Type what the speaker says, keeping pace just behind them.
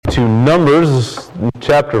to Numbers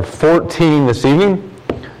chapter 14 this evening.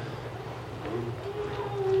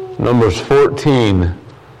 Numbers 14.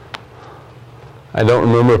 I don't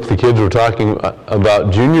remember if the kids were talking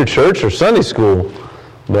about junior church or Sunday school,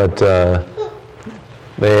 but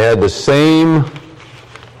they had the same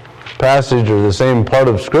passage or the same part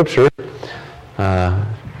of Scripture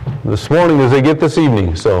this morning as they get this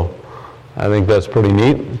evening, so I think that's pretty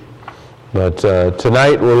neat. But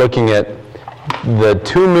tonight we're looking at the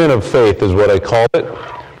two men of faith is what I call it.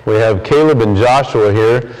 We have Caleb and Joshua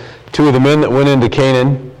here, two of the men that went into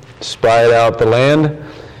Canaan, spied out the land,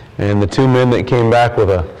 and the two men that came back with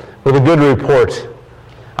a good report.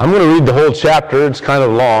 I'm going to read the whole chapter. It's kind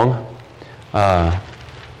of long,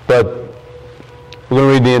 but we're going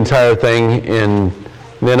to read the entire thing, and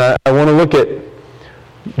then I want to look at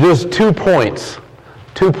just 2 points,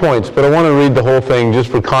 but I want to read the whole thing just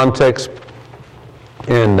for context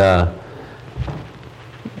and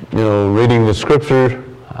reading the Scripture.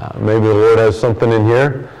 Maybe the Lord has something in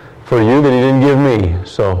here for you that He didn't give me,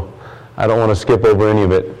 so I don't want to skip over any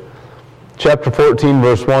of it. Chapter 14,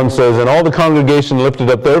 verse 1 says, "And all the congregation lifted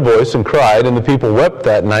up their voice and cried, and the people wept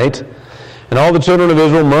that night. And all the children of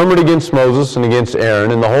Israel murmured against Moses and against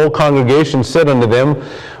Aaron. And the whole congregation said unto them,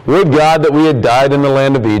 Would God that we had died in the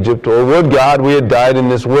land of Egypt, or would God we had died in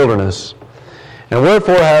this wilderness? And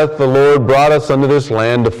wherefore hath the Lord brought us unto this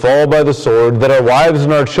land to fall by the sword, that our wives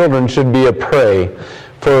and our children should be a prey?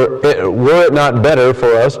 For were it not better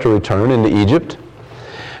for us to return into Egypt?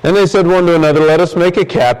 And they said one to another, Let us make a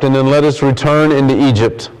captain, and let us return into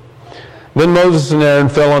Egypt. Then Moses and Aaron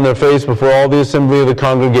fell on their face before all the assembly of the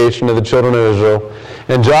congregation of the children of Israel.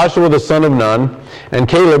 And Joshua the son of Nun, and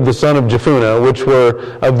Caleb the son of Jephunneh, which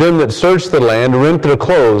were of them that searched the land, rent their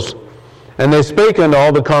clothes. And they spake unto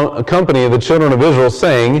all the company of the children of Israel,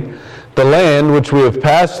 saying, The land which we have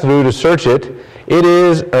passed through to search it,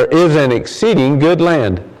 is an exceeding good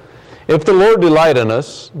land. If the Lord delight in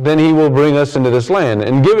us, then He will bring us into this land,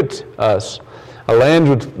 and give it us, a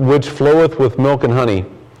land which floweth with milk and honey.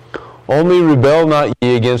 Only rebel not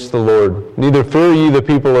ye against the Lord, neither fear ye the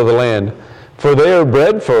people of the land, for they are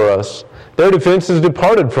bread for us. Their defense is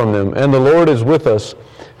departed from them, and the Lord is with us.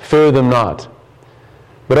 Fear them not.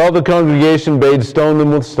 But all the congregation bade stone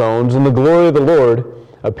them with stones, and the glory of the Lord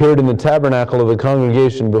appeared in the tabernacle of the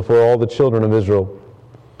congregation before all the children of Israel.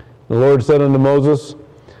 The Lord said unto Moses,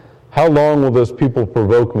 How long will this people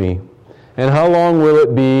provoke me? And how long will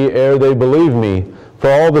it be ere they believe me, for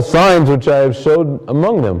all the signs which I have showed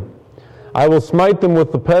among them? I will smite them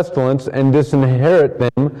with the pestilence, and disinherit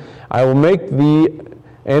them. I will make thee,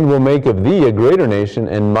 and will make of thee a greater nation,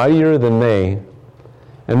 and mightier than they.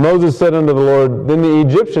 And Moses said unto the Lord, Then the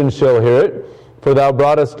Egyptians shall hear it, for thou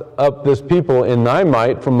broughtest up this people in thy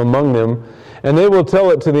might from among them, and they will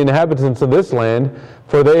tell it to the inhabitants of this land,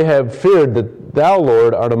 for they have feared that thou,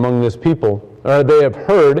 Lord, art among this people. Or they have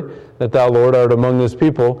heard that thou, Lord, art among this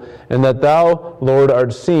people, and that thou, Lord,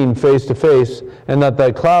 art seen face to face, and that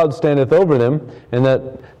thy cloud standeth over them, and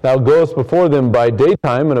that thou goest before them by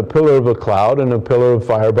daytime in a pillar of a cloud and a pillar of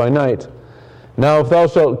fire by night. Now if thou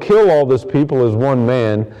shalt kill all this people as one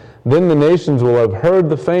man, then the nations will have heard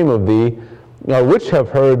the fame of thee, or which have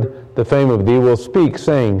heard the fame of thee will speak,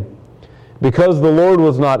 saying, Because the Lord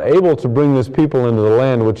was not able to bring this people into the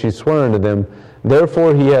land which He sware unto them,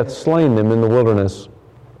 therefore He hath slain them in the wilderness.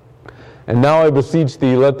 And now I beseech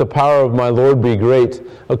thee, let the power of my Lord be great,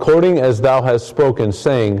 according as thou hast spoken,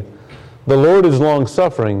 saying, The Lord is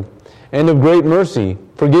long-suffering, and of great mercy,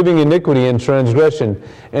 forgiving iniquity and transgression,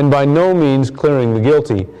 and by no means clearing the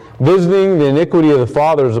guilty, visiting the iniquity of the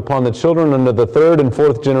fathers upon the children unto the third and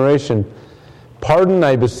fourth generation. Pardon,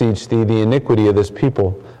 I beseech thee, the iniquity of this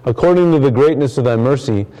people, according to the greatness of thy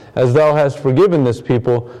mercy, as thou hast forgiven this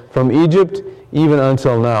people from Egypt even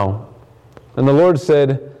until now. And the Lord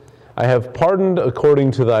said, I have pardoned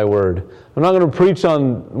according to thy word. I'm not going to preach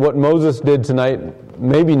on what Moses did tonight,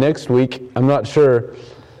 maybe next week, I'm not sure.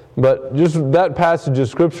 But just that passage of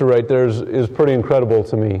Scripture right there is pretty incredible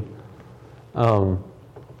to me.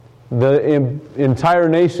 The entire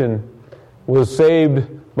nation was saved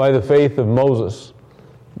by the faith of Moses,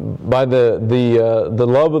 by the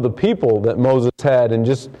love of the people that Moses had, and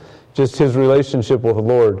just his relationship with the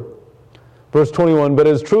Lord. Verse 21, But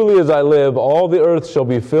as truly as I live, all the earth shall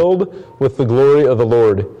be filled with the glory of the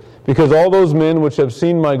Lord. Because all those men which have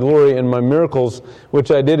seen my glory and my miracles,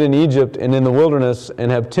 which I did in Egypt and in the wilderness,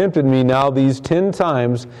 and have tempted me now these 10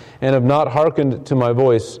 times, and have not hearkened to my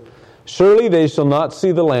voice, surely they shall not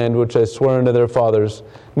see the land which I sware unto their fathers,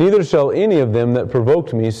 neither shall any of them that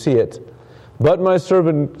provoked me see it. But my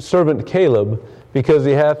servant Caleb, because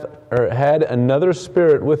he hath had another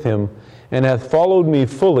spirit with him, and hath followed me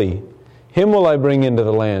fully, him will I bring into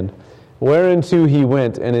the land, whereinto he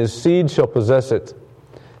went, and his seed shall possess it.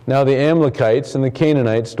 Now the Amalekites and the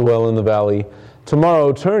Canaanites dwell in the valley.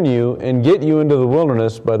 Tomorrow turn you, and get you into the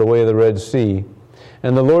wilderness by the way of the Red Sea.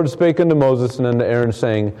 And the Lord spake unto Moses and unto Aaron,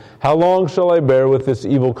 saying, How long shall I bear with this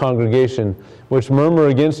evil congregation, which murmur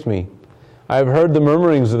against me? I have heard the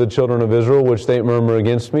murmurings of the children of Israel, which they murmur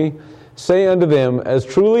against me. Say unto them, As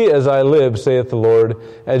truly as I live, saith the Lord,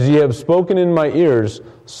 as ye have spoken in my ears,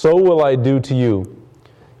 so will I do to you.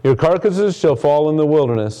 Your carcasses shall fall in the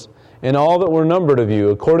wilderness, and all that were numbered of you,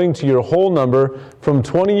 according to your whole number, from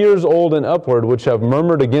 20 years old and upward, which have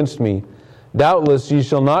murmured against me. Doubtless ye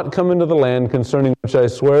shall not come into the land concerning which I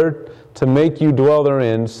swear to make you dwell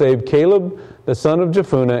therein, save Caleb the son of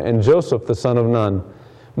Jephunneh and Joseph the son of Nun.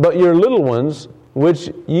 But your little ones, which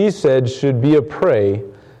ye said should be a prey,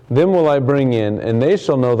 them will I bring in, and they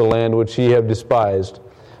shall know the land which ye have despised.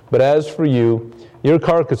 But as for you, your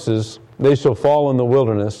carcasses, they shall fall in the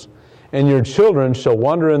wilderness, and your children shall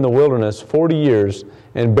wander in the wilderness 40 years,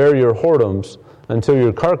 and bear your whoredoms, until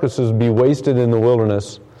your carcasses be wasted in the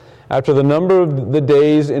wilderness. After the number of the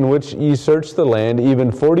days in which ye search the land,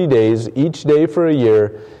 even 40 days, each day for a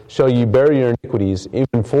year, shall ye bear your iniquities,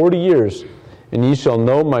 even 40 years, and ye shall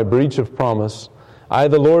know my breach of promise. I,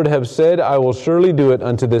 the Lord, have said, I will surely do it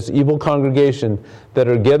unto this evil congregation that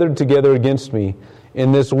are gathered together against me.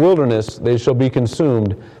 In this wilderness they shall be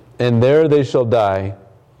consumed, and there they shall die.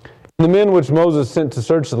 And the men which Moses sent to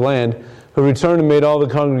search the land, who returned and made all the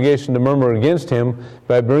congregation to murmur against him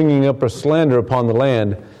by bringing up a slander upon the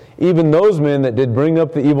land, even those men that did bring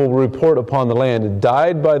up the evil report upon the land,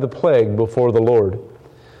 died by the plague before the Lord.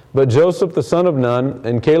 But Joseph the son of Nun,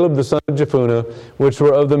 and Caleb the son of Jephunneh, which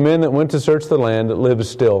were of the men that went to search the land, lived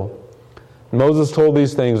still. Moses told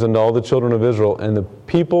these things unto all the children of Israel, and the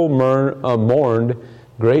people mourned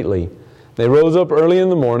greatly. They rose up early in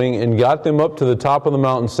the morning, and got them up to the top of the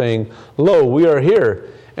mountain, saying, Lo, we are here,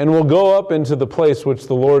 and will go up into the place which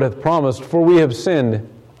the Lord hath promised, for we have sinned.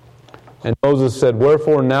 And Moses said,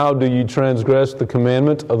 Wherefore now do ye transgress the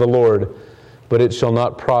commandment of the Lord? But it shall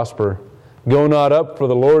not prosper. Go not up, for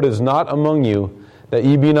the Lord is not among you, that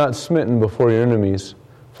ye be not smitten before your enemies.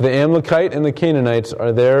 For the Amalekite and the Canaanites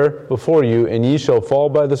are there before you, and ye shall fall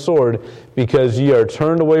by the sword, because ye are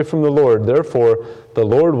turned away from the Lord. Therefore the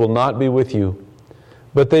Lord will not be with you.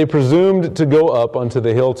 But they presumed to go up unto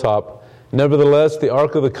the hilltop. Nevertheless the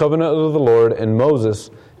ark of the covenant of the Lord and Moses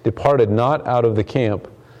departed not out of the camp.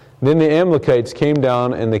 Then the Amalekites came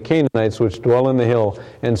down, and the Canaanites which dwell in the hill,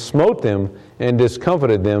 and smote them, and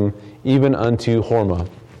discomfited them, even unto Hormah.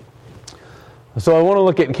 So I want to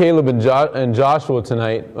look at Caleb and Joshua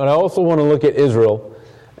tonight, but I also want to look at Israel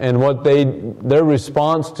and what their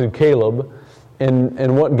response to Caleb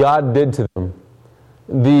and what God did to them.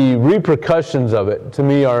 The repercussions of it, to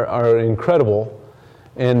me, are incredible.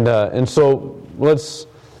 And so let's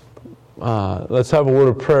have a word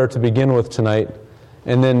of prayer to begin with tonight.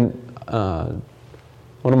 And then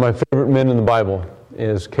one of my favorite men in the Bible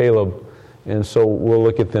is Caleb. And so we'll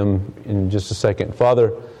look at them in just a second.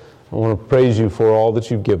 Father, I want to praise you for all that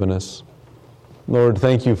you've given us. Lord,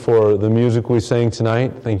 thank you for the music we sang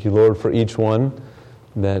tonight. Thank you, Lord, for each one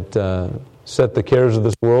that set the cares of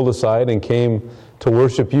this world aside and came to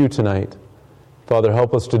worship you tonight. Father,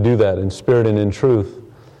 help us to do that in spirit and in truth.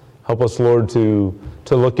 Help us, Lord, to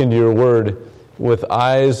look into your word with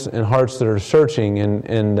eyes and hearts that are searching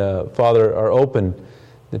and Father, are open,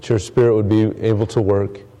 that your Spirit would be able to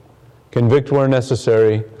work. Convict where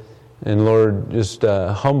necessary, and Lord, just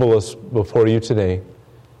humble us before you today. In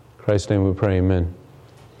Christ's name we pray, amen.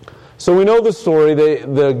 So we know the story.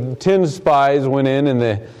 The 10 spies went in, and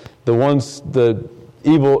the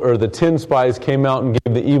 10 spies came out and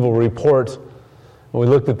gave the evil report. We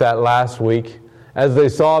looked at that last week. As they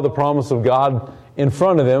saw the promise of God in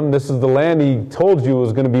front of them, this is the land he told you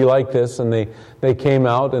was going to be like this, and they came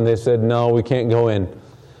out and they said, no, we can't go in.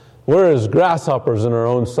 We're as grasshoppers in our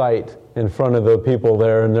own sight in front of the people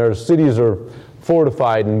there, and their cities are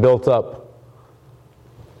fortified and built up.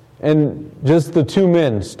 And just the 2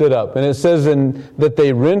 men stood up, and it says that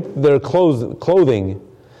they rent their clothing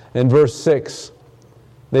in verse 6.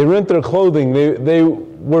 They rent their clothing. They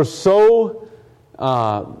were so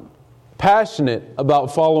passionate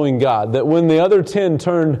about following God that when the other 10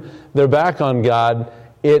 turned their back on God,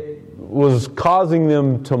 it was causing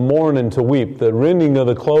them to mourn and to weep. The rending of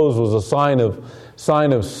the clothes was a sign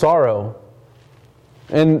of sorrow.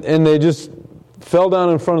 And they just fell down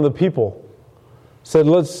in front of the people. Said,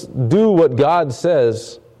 let's do what God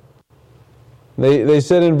says. They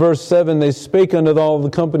said in verse 7, they spake unto all the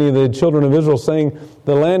company of the children of Israel, saying,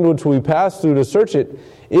 the land which we passed through to search it,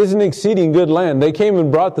 is an exceeding good land. They came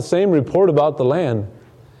and brought the same report about the land.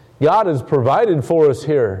 God has provided for us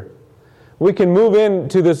here. We can move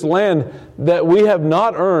into this land that we have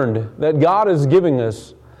not earned, that God is giving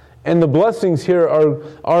us. And the blessings here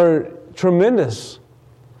are tremendous.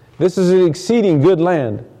 This is an exceeding good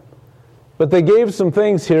land. But they gave some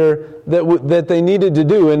things here that they needed to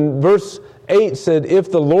do. And verse 8 said, if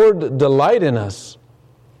the Lord delight in us,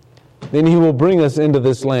 then He will bring us into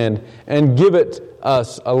this land and give it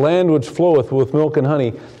us, a land which floweth with milk and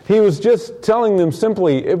honey. He was just telling them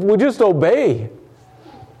simply, if we just obey,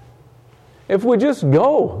 if we just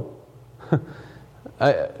go.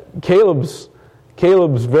 Caleb's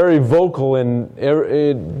very vocal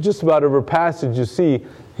in just about every passage you see.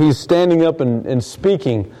 He's standing up and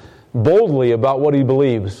speaking boldly about what he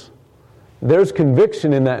believes. There's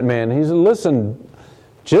conviction in that man. He said, listen,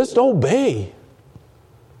 just obey.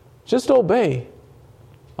 Just obey.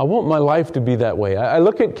 I want my life to be that way. I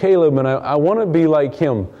look at Caleb and I want to be like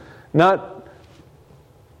him. Not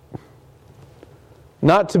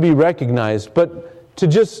to be recognized, but to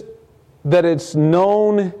just that it's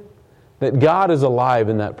known that God is alive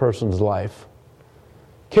in that person's life.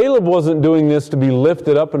 Caleb wasn't doing this to be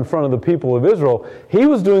lifted up in front of the people of Israel. He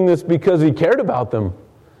was doing this because he cared about them.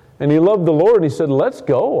 And he loved the Lord. And he said, let's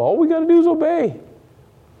go. All we got to do is obey.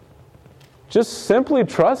 Just simply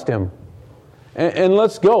trust Him. And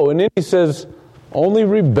let's go. And then he says, only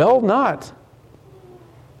rebel not.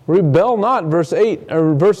 Rebel not, verse 8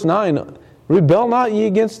 or verse 9. Rebel not ye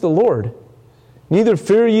against the Lord, neither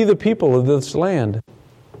fear ye the people of this land.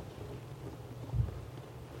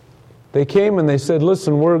 They came and they said,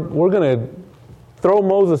 listen, we're going to throw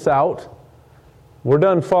Moses out. We're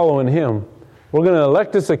done following him. We're going to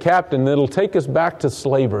elect us a captain that'll take us back to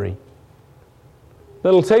slavery.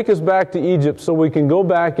 That'll take us back to Egypt so we can go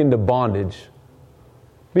back into bondage.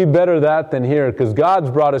 Be better that than here, because God's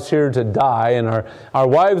brought us here to die, and our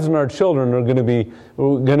wives and our children are going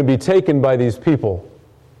to be taken by these people.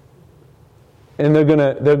 And they're going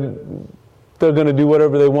to do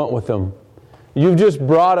whatever they want with them. You've just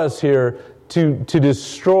brought us here to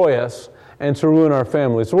destroy us and to ruin our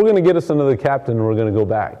family. So we're going to get us another captain and we're going to go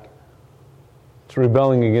back. It's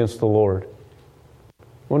rebelling against the Lord. I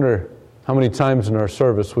wonder how many times in our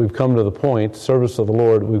service we've come to the point, service of the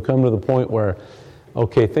Lord, we've come to the point where,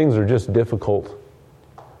 okay, things are just difficult.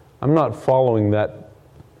 I'm not following that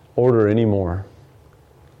order anymore.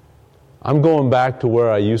 I'm going back to where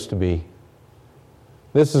I used to be.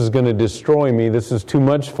 This is going to destroy me. This is too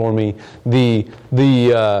much for me. Maybe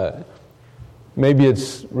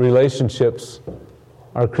it's relationships,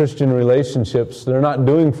 our Christian relationships. They're not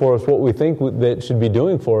doing for us what we think they should be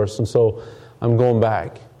doing for us, and so I'm going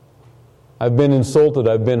back. I've been insulted.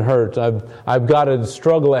 I've been hurt. I've got a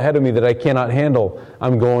struggle ahead of me that I cannot handle.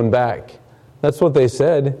 I'm going back. That's what they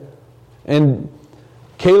said. And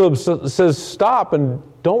Caleb says, stop and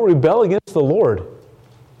don't rebel against the Lord.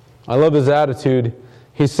 I love his attitude.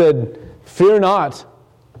 He said, fear not,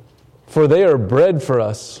 for they are bread for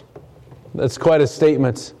us. That's quite a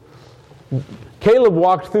statement. Caleb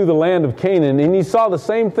walked through the land of Canaan, and he saw the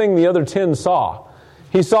same thing the other 10 saw.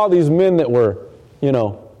 He saw these men that were,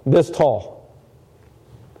 this tall.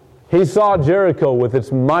 He saw Jericho with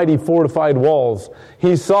its mighty fortified walls.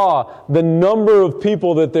 He saw the number of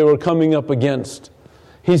people that they were coming up against.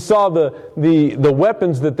 He saw the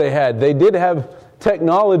weapons that they had. They did have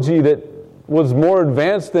technology that was more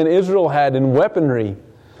advanced than Israel had in weaponry.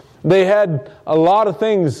 They had a lot of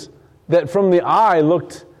things that from the eye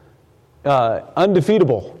looked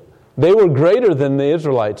undefeatable. They were greater than the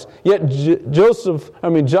Israelites. Yet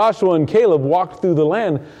Joshua and Caleb walked through the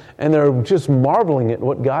land and they're just marveling at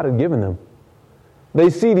what God had given them. They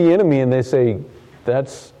see the enemy and they say,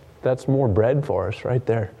 that's more bread for us right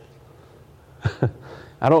there.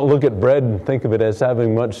 I don't look at bread and think of it as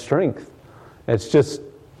having much strength. It's just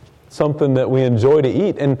something that we enjoy to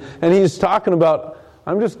eat. And he's talking about,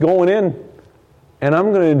 I'm just going in and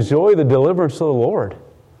I'm going to enjoy the deliverance of the Lord.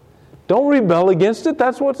 Don't rebel against it.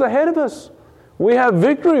 That's what's ahead of us. We have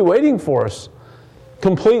victory waiting for us.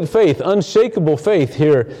 Complete faith, unshakable faith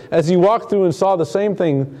here as he walked through and saw the same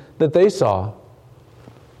thing that they saw.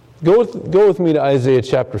 Go with me to Isaiah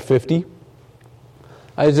chapter 50.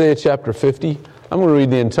 Isaiah chapter 50. I'm going to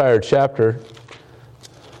read the entire chapter.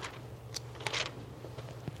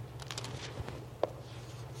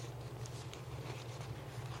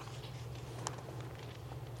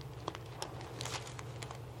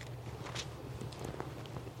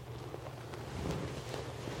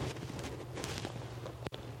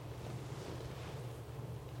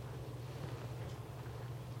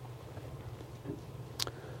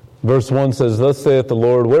 Verse 1 says, Thus saith the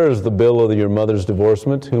Lord, Where is the bill of your mother's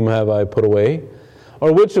divorcement? Whom have I put away?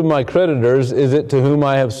 Or which of my creditors is it to whom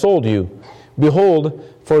I have sold you? Behold,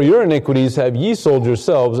 for your iniquities have ye sold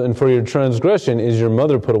yourselves, and for your transgression is your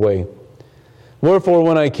mother put away. Wherefore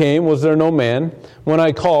when I came, was there no man? When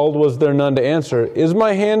I called, was there none to answer? Is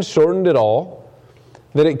my hand shortened at all,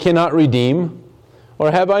 that it cannot redeem?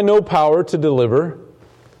 Or have I no power to deliver?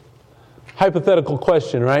 Hypothetical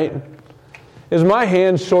question, right? Is my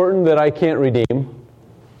hand shortened that I can't redeem?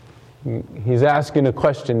 He's asking a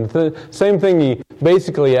question. The same thing he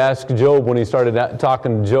basically asked Job when he started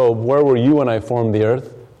talking to Job. Where were you when I formed the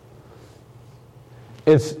earth?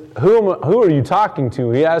 It's who are you talking to?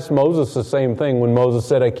 He asked Moses the same thing when Moses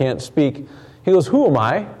said, I can't speak. He goes, who am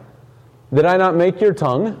I? Did I not make your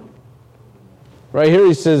tongue? Right here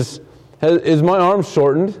he says, is my arm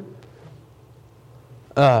shortened?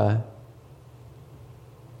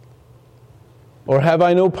 Or have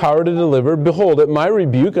I no power to deliver? Behold, at my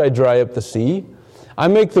rebuke I dry up the sea. I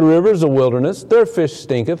make the rivers a wilderness. Their fish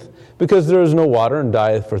stinketh, because there is no water, and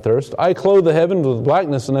dieth for thirst. I clothe the heavens with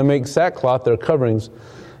blackness, and I make sackcloth their coverings.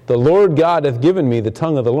 The Lord God hath given me the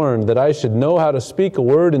tongue of the learned, that I should know how to speak a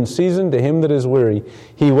word in season to him that is weary.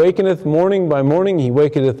 He wakeneth morning by morning, he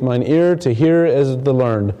wakeneth mine ear to hear as the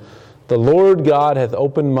learned. The Lord God hath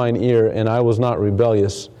opened mine ear, and I was not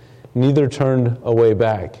rebellious, neither turned away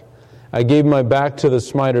back. I gave my back to the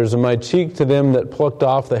smiters, and my cheek to them that plucked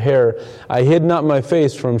off the hair. I hid not my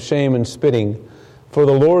face from shame and spitting, for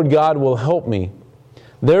the Lord God will help me.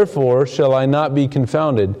 Therefore shall I not be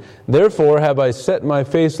confounded. Therefore have I set my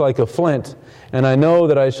face like a flint, and I know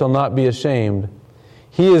that I shall not be ashamed.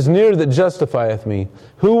 He is near that justifieth me.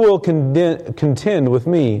 Who will contend with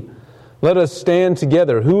me? Let us stand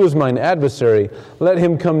together. Who is mine adversary? Let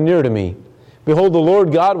him come near to me. Behold, the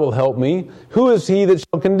Lord God will help me. Who is he that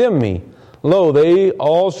shall condemn me? Lo, they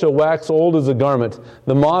all shall wax old as a garment.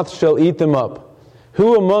 The moth shall eat them up.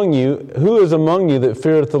 Who is among you that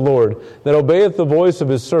feareth the Lord, that obeyeth the voice of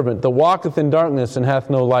his servant, that walketh in darkness and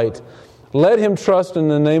hath no light? Let him trust in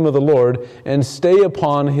the name of the Lord, and stay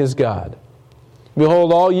upon his God.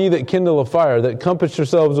 Behold, all ye that kindle a fire, that compass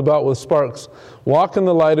yourselves about with sparks, walk in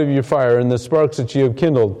the light of your fire, and the sparks that ye have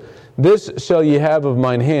kindled. This shall ye have of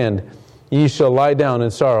mine hand. Ye shall lie down in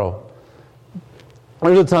sorrow.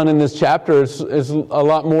 There's a ton in this chapter. It's a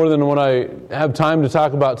lot more than what I have time to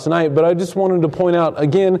talk about tonight, but I just wanted to point out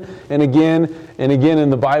again and again and again in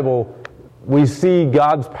the Bible, we see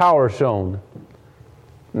God's power shown.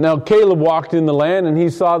 Now, Caleb walked in the land and he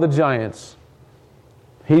saw the giants.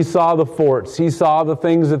 He saw the forts. He saw the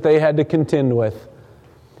things that they had to contend with.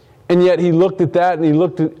 And yet he looked at that and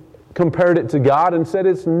he compared it to God and said,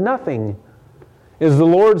 it's nothing. Is the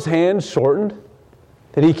Lord's hand shortened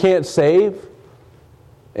that he can't save?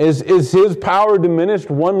 Is his power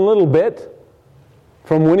diminished one little bit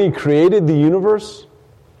from when he created the universe?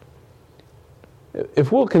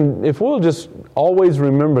 If we'll just always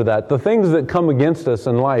remember that, the things that come against us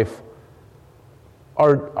in life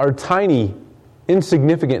are tiny,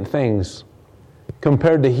 insignificant things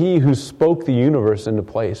compared to he who spoke the universe into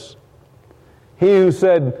place. He who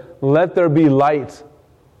said, let there be light,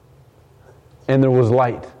 and there was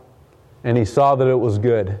light, and he saw that it was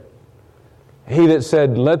good. He that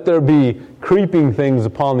said, let there be creeping things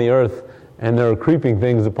upon the earth, and there are creeping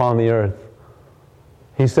things upon the earth.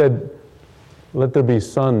 He said, let there be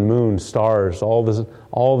sun, moon, stars, all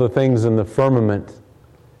the things in the firmament,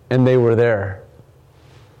 and they were there.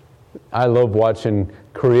 I love watching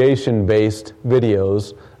creation-based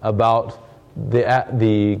videos about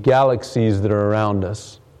the galaxies that are around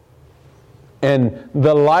us. And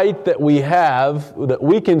the light that we have, that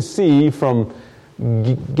we can see from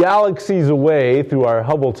galaxies away through our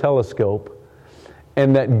Hubble telescope,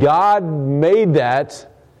 and that God made that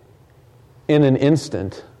in an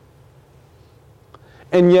instant.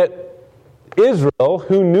 And yet Israel,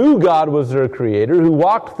 who knew God was their creator, who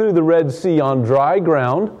walked through the Red Sea on dry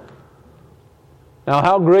ground, now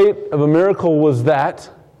how great of a miracle was that?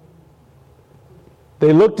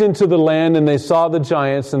 They looked into the land and they saw the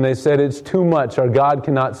giants and they said, it's too much, our God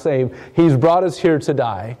cannot save. He's brought us here to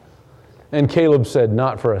die. And Caleb said,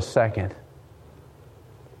 not for a second.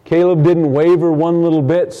 Caleb didn't waver one little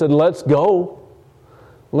bit, said, let's go.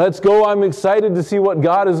 Let's go. I'm excited to see what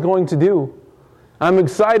God is going to do. I'm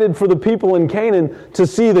excited for the people in Canaan to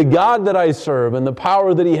see the God that I serve and the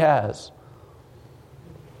power that He has.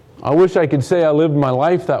 I wish I could say I lived my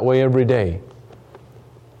life that way every day.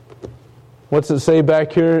 What's it say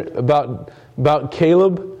back here about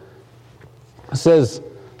Caleb? It says,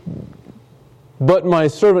 but my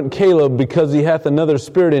servant Caleb, because he hath another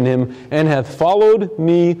spirit in him, and hath followed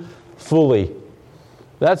me fully.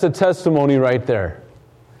 That's a testimony right there.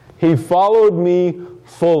 He followed me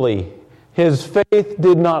fully. His faith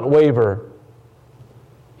did not waver.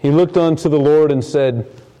 He looked unto the Lord and said,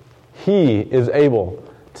 He is able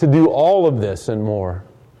to do all of this and more.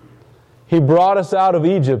 He brought us out of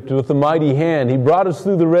Egypt with a mighty hand. He brought us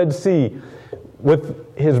through the Red Sea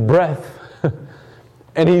with His breath.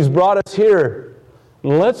 And He's brought us here.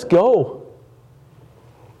 Let's go.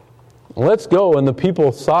 Let's go. And the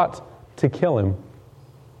people sought to kill Him.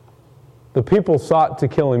 The people sought to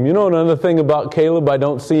kill Him. You know, another thing about Caleb I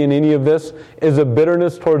don't see in any of this is a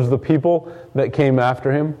bitterness towards the people that came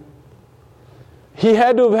after him. He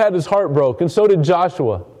had to have had his heart broken, and so did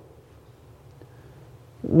Joshua.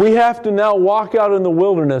 We have to now walk out in the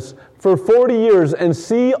wilderness for 40 years and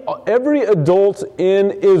see every adult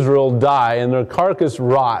in Israel die and their carcass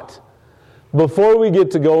rot before we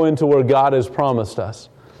get to go into where God has promised us.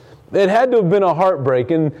 It had to have been a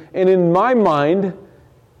heartbreak, and in my mind,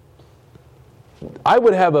 I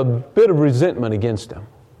would have a bit of resentment against him.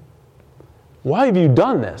 Why have you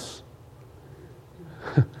done this?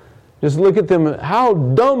 Just look at them. How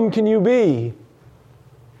dumb can you be?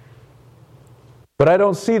 But I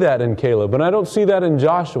don't see that in Caleb, and I don't see that in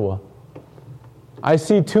Joshua. I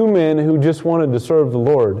see two men who just wanted to serve the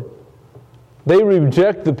Lord. They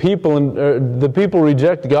reject the people, and the people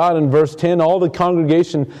reject God in verse 10. All the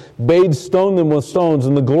congregation bade stone them with stones,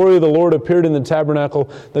 and the glory of the Lord appeared in the tabernacle,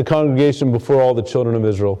 the congregation before all the children of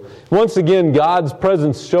Israel. Once again, God's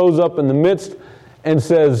presence shows up in the midst and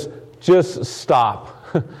says, just stop.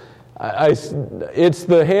 It's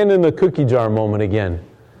the hand in the cookie jar moment again,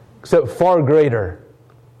 except far greater.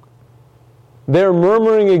 They're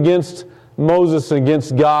murmuring against Moses,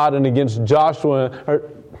 against God, and against Joshua and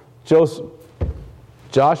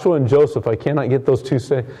Joseph. I cannot get those two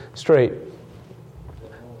straight.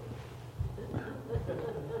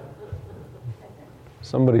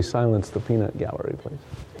 Somebody silence the peanut gallery, please.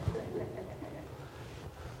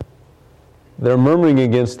 They're murmuring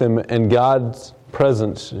against him, and God's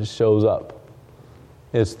presence shows up.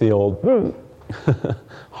 It's the old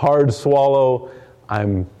hard swallow,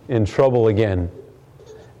 I'm in trouble again.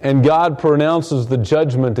 And God pronounces the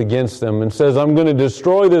judgment against them and says, I'm going to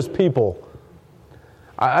destroy this people.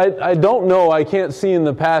 I don't know, I can't see in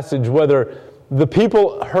the passage whether the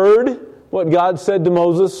people heard what God said to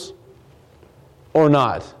Moses or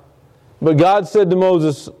not. But God said to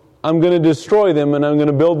Moses, I'm going to destroy them and I'm going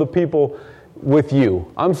to build the people with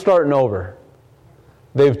you. I'm starting over.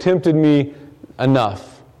 They've tempted me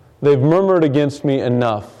enough. They've murmured against me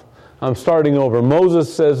enough. I'm starting over.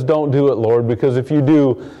 Moses says, don't do it, Lord, because if you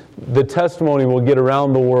do, the testimony will get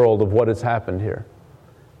around the world of what has happened here.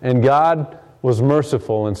 And God was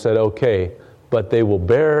merciful and said, okay, but they will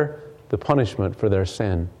bear the punishment for their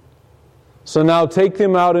sin. So now take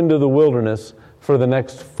them out into the wilderness for the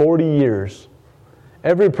next 40 years.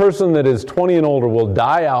 Every person that is 20 and older will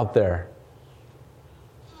die out there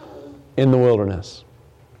in the wilderness.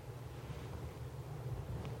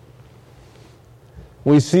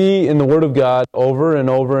 We see in the Word of God over and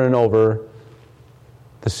over and over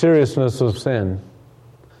the seriousness of sin.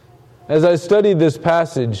 As I studied this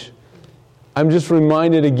passage, I'm just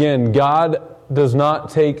reminded again, God does not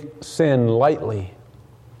take sin lightly.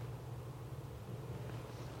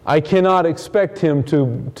 I cannot expect Him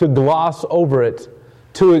to gloss over it,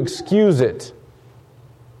 to excuse it.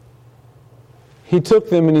 He took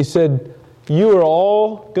them and He said, you are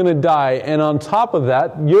all going to die, and on top of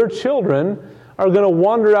that, your children are going to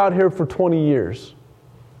wander out here for 20 years.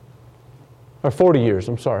 Or 40 years,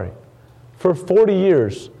 I'm sorry. For 40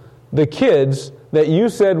 years, the kids that you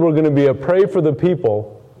said were going to be a prey for the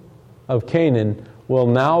people of Canaan will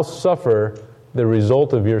now suffer the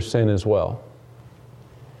result of your sin as well.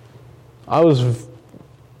 I was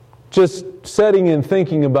just sitting and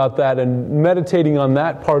thinking about that and meditating on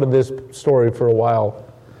that part of this story for a while.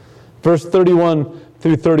 Verse 31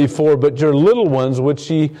 through 34, but your little ones, which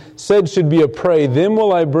ye said should be a prey, them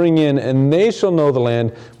will I bring in, and they shall know the land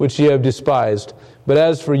which ye have despised. But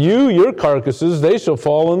as for you, your carcasses, they shall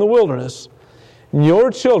fall in the wilderness. And your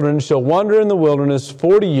children shall wander in the wilderness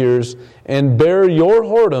 40 years, and bear your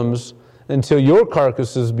whoredoms until your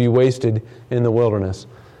carcasses be wasted in the wilderness.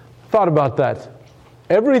 Thought about that.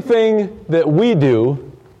 Everything that we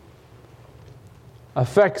do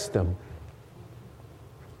affects them.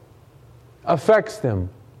 Affects them.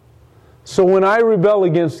 So when I rebel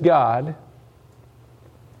against God,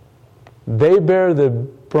 they bear the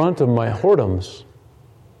brunt of my whoredoms.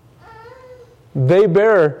 They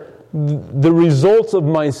bear the results of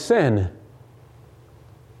my sin.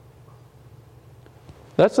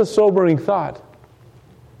 That's a sobering thought.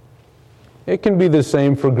 It can be the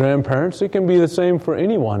same for grandparents. It can be the same for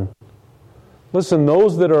anyone. Listen,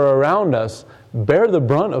 those that are around us bear the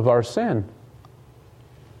brunt of our sin.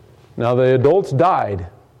 Now, the adults died,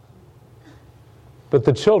 but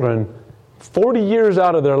the children, 40 years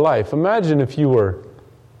out of their life, imagine if you were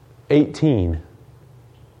 18.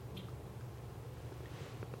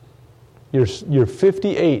 You're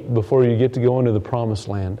 58 before you get to go into the promised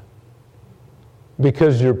land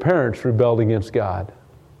because your parents rebelled against God.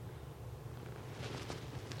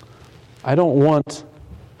 I don't want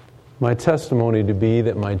my testimony to be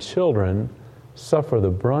that my children suffer the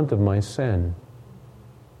brunt of my sin.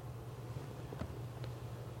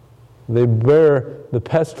 They bear the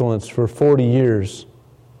pestilence for 40 years.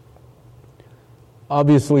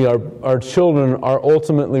 Obviously, our children are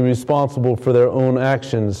ultimately responsible for their own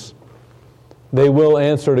actions. They will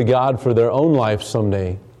answer to God for their own life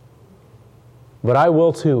someday. But I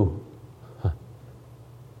will too.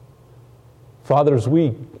 Fathers,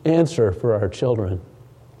 we answer for our children.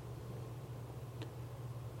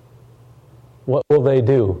 What will they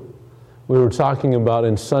do? We were talking about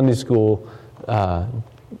in Sunday school,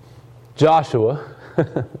 Joshua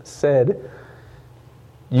said,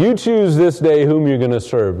 you choose this day whom you're going to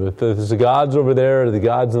serve. If it's the gods over there or the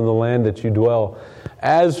gods in the land that you dwell.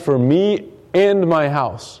 As for me and my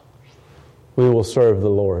house, we will serve the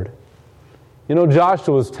Lord. You know,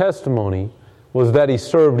 Joshua's testimony was that he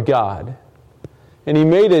served God. And he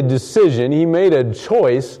made a decision, he made a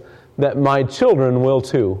choice that my children will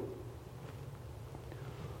too.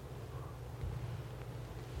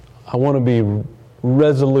 I want to be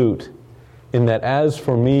resolute in that as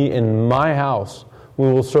for me and my house,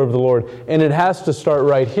 we will serve the Lord. And it has to start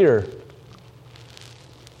right here.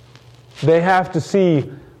 They have to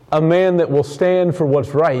see a man that will stand for what's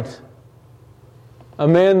right. A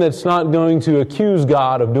man that's not going to accuse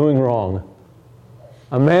God of doing wrong.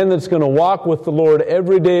 A man that's going to walk with the Lord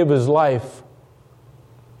every day of his life.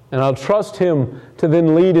 And I'll trust him to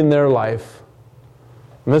then lead in their life.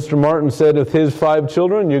 Mr. Martin said with his 5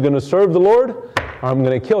 children, you're going to serve the Lord or I'm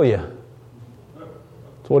going to kill you.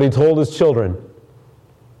 That's what he told his children.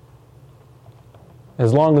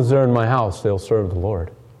 As long as they're in my house, they'll serve the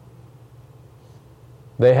Lord.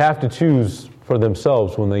 They have to choose for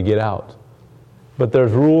themselves when they get out. But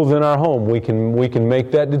there's rules in our home. We can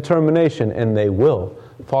make that determination, and they will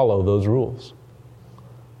follow those rules.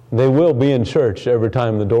 They will be in church every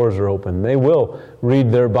time the doors are open. They will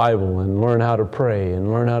read their Bible and learn how to pray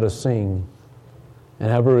and learn how to sing and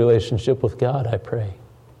have a relationship with God, I pray.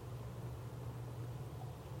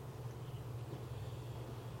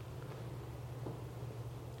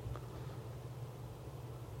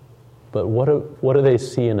 But what do they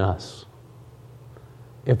see in us?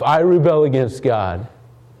 If I rebel against God,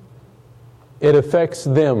 it affects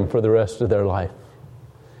them for the rest of their life.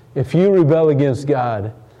 If you rebel against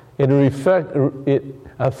God, it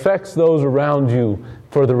affects those around you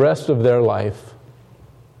for the rest of their life.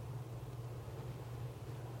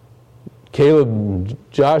 Caleb and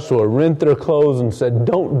Joshua rent their clothes and said,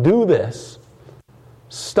 don't do this.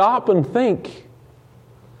 Stop and think.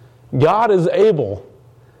 God is able.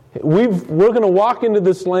 We're going to walk into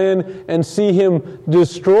this land and see Him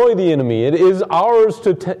destroy the enemy. It is ours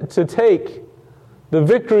to take. The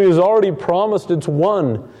victory is already promised. It's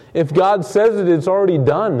won. If God says it, it's already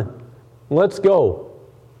done. Let's go.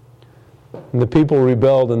 And the people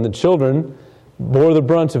rebelled, and the children bore the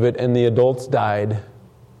brunt of it, and the adults died.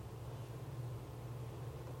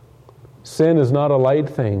 Sin is not a light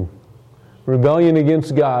thing. Rebellion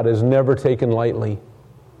against God is never taken lightly.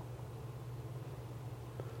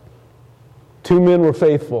 2 men were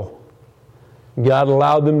faithful. God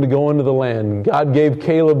allowed them to go into the land. God gave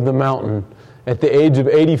Caleb the mountain at the age of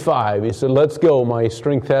 85. He said, let's go. My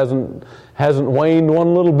strength hasn't waned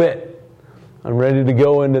one little bit. I'm ready to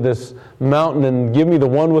go into this mountain and give me the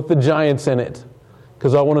one with the giants in it,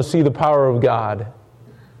 because I want to see the power of God.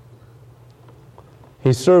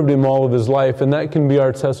 He served Him all of his life, and that can be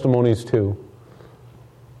our testimonies too.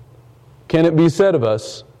 Can it be said of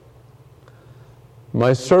us,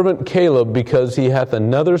 my servant Caleb, because he hath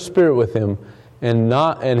another spirit with him, and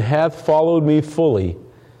hath followed me fully,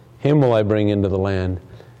 him will I bring into the land.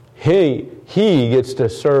 He gets to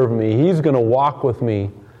serve me. He's going to walk with me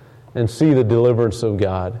and see the deliverance of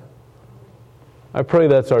God. I pray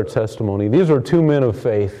that's our testimony. These are 2 men of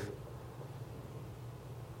faith.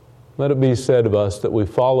 Let it be said of us that we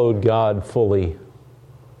followed God fully.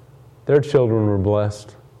 Their children were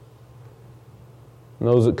blessed. And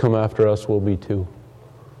those that come after us will be too.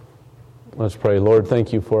 Let's pray. Lord,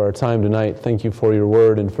 thank You for our time tonight. Thank You for Your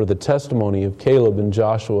word and for the testimony of Caleb and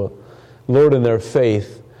Joshua. Lord, in their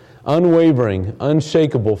faith, unwavering,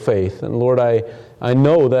 unshakable faith. And Lord, I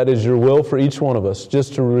know that is your will for each one of us,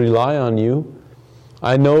 just to rely on you.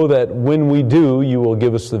 I know that when we do, you will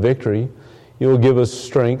give us the victory. You will give us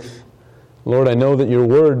strength. Lord, I know that your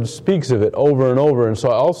word speaks of it over and over, and so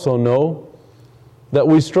I also know that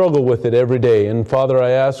we struggle with it every day. And Father,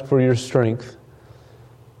 I ask for your strength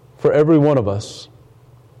for every one of us.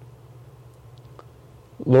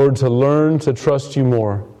 Lord, to learn to trust you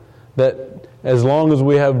more, that as long as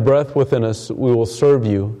we have breath within us, we will serve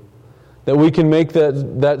you. That we can make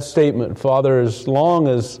that statement, Father, as long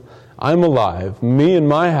as I'm alive, me and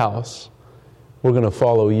my house, we're going to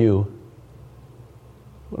follow you.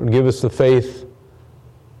 Lord, give us the faith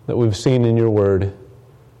that we've seen in your word,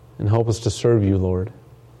 and help us to serve you, Lord.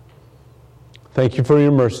 Thank you for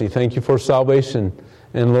your mercy. Thank you for salvation.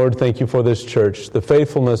 And Lord, thank you for this church, the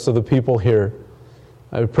faithfulness of the people here.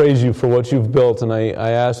 I praise you for what you've built, and I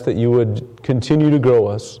ask that you would continue to grow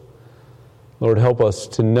us. Lord, help us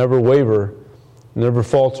to never waver, never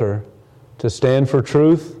falter, to stand for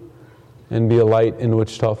truth and be a light in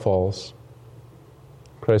Wichita Falls.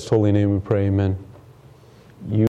 In Christ's holy name we pray, amen.